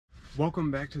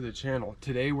Welcome back to the channel.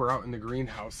 Today we're out in the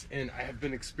greenhouse and I have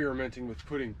been experimenting with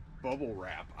putting bubble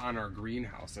wrap on our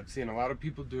greenhouse. I've seen a lot of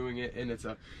people doing it and it's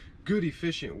a good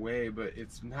efficient way, but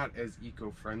it's not as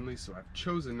eco-friendly, so I've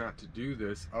chosen not to do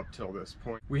this up till this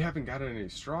point. We haven't got any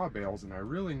straw bales and I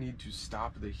really need to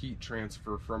stop the heat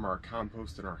transfer from our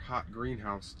compost and our hot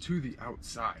greenhouse to the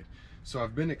outside. So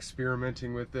I've been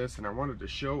experimenting with this and I wanted to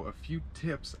show a few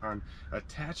tips on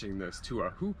attaching this to a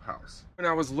hoop house. When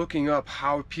I was looking up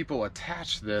how people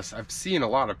attach this, I've seen a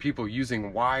lot of people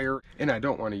using wire, and I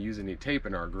don't want to use any tape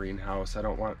in our greenhouse. I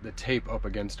don't want the tape up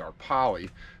against our poly.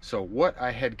 So what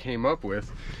I had came up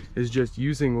with is just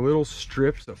using little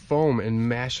strips of foam and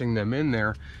mashing them in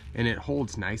there, and it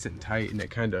holds nice and tight and it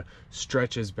kind of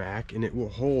stretches back and it will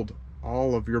hold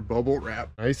all of your bubble wrap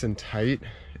nice and tight.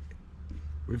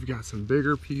 We've got some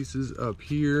bigger pieces up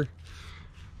here.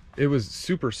 It was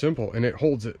super simple and it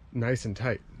holds it nice and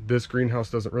tight. This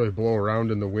greenhouse doesn't really blow around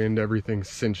in the wind. Everything's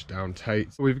cinched down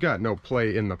tight. So we've got no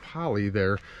play in the poly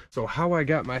there. So how I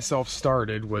got myself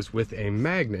started was with a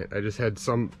magnet. I just had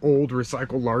some old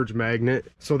recycled large magnet.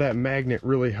 So that magnet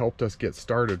really helped us get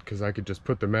started because I could just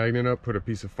put the magnet up, put a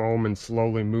piece of foam, and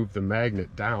slowly move the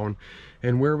magnet down.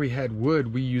 And where we had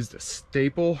wood, we used a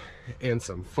staple and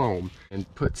some foam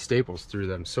and put staples through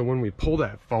them. So when we pull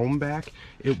that foam back,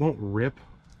 it won't rip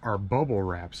our bubble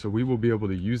wrap, so we will be able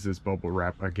to use this bubble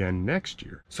wrap again next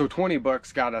year. So 20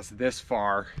 bucks got us this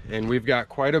far, and we've got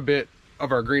quite a bit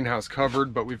of our greenhouse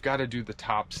covered, but we've got to do the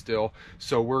top still.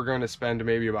 So we're going to spend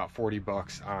maybe about 40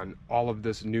 bucks on all of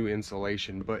this new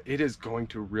insulation, but it is going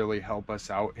to really help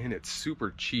us out, and it's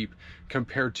super cheap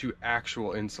compared to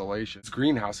actual insulation. This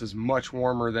greenhouse is much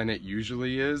warmer than it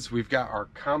usually is. We've got our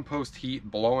compost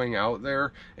heat blowing out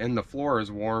there, and the floor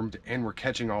is warmed, and we're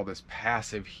catching all this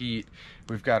passive heat.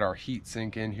 We've got our heat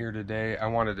sink in here today. I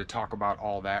wanted to talk about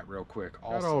all that real quick.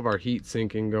 Got all of our heat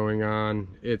sinking going on.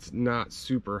 It's not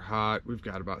super hot. We've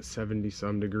got about 70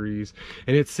 some degrees,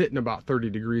 and it's sitting about 30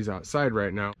 degrees outside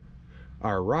right now.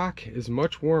 Our rock is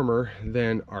much warmer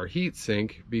than our heat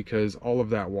sink because all of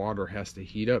that water has to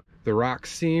heat up. The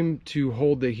rocks seem to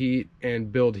hold the heat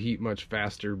and build heat much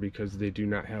faster because they do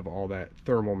not have all that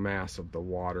thermal mass of the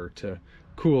water to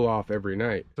cool off every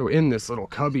night. So in this little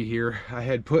cubby here, I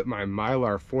had put my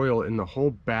mylar foil in the whole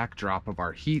backdrop of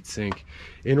our heat sink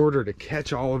in order to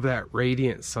catch all of that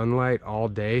radiant sunlight all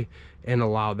day and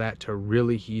allow that to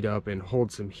really heat up and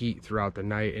hold some heat throughout the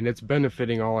night. And it's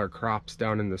benefiting all our crops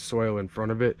down in the soil in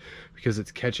front of it because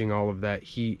it's catching all of that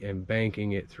heat and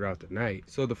banking it throughout the night.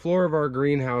 So the floor of our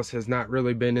greenhouse has not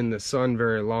really been in the sun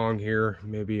very long here,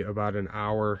 maybe about an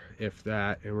hour if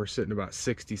that, and we're sitting about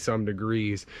 60 some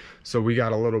degrees. So we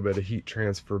got a little bit of heat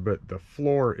transfer, but the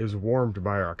floor is warmed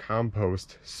by our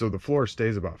compost, so the floor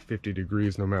stays about 50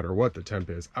 degrees no matter what the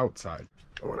temp is outside.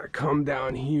 I want to come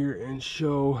down here and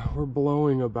show we're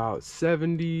blowing about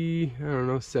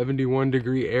 71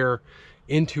 degree air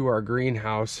into our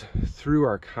greenhouse through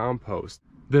our compost.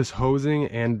 This hosing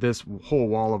and this whole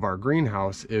wall of our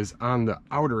greenhouse is on the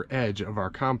outer edge of our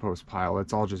compost pile.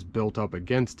 It's all just built up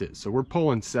against it. So we're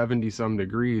pulling 70 some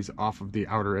degrees off of the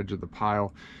outer edge of the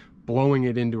pile, blowing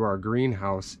it into our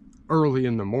greenhouse early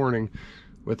in the morning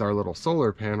with our little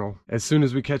solar panel. As soon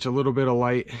as we catch a little bit of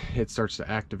light, it starts to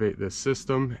activate this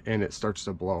system and it starts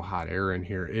to blow hot air in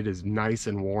here. It is nice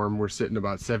and warm. We're sitting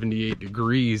about 78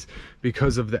 degrees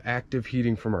because of the active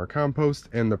heating from our compost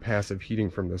and the passive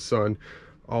heating from the sun.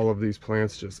 All of these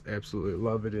plants just absolutely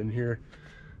love it in here.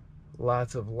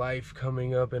 Lots of life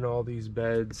coming up in all these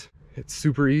beds. It's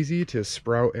super easy to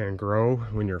sprout and grow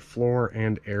when your floor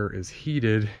and air is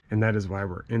heated, and that is why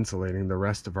we're insulating the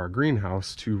rest of our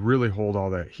greenhouse to really hold all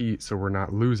that heat so we're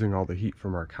not losing all the heat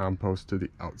from our compost to the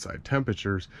outside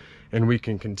temperatures, and we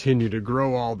can continue to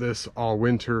grow all this all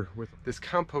winter. With this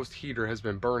compost heater has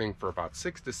been burning for about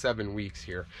 6 to 7 weeks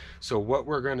here. So what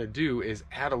we're going to do is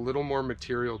add a little more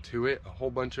material to it, a whole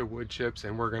bunch of wood chips,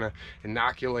 and we're going to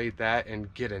inoculate that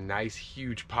and get a nice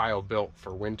huge pile built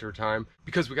for winter time,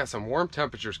 because we got some warm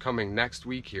temperatures coming next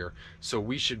week here, so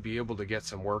we should be able to get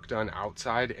some work done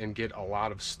outside and get a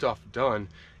lot of stuff done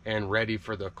and ready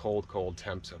for the cold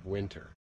temps of winter.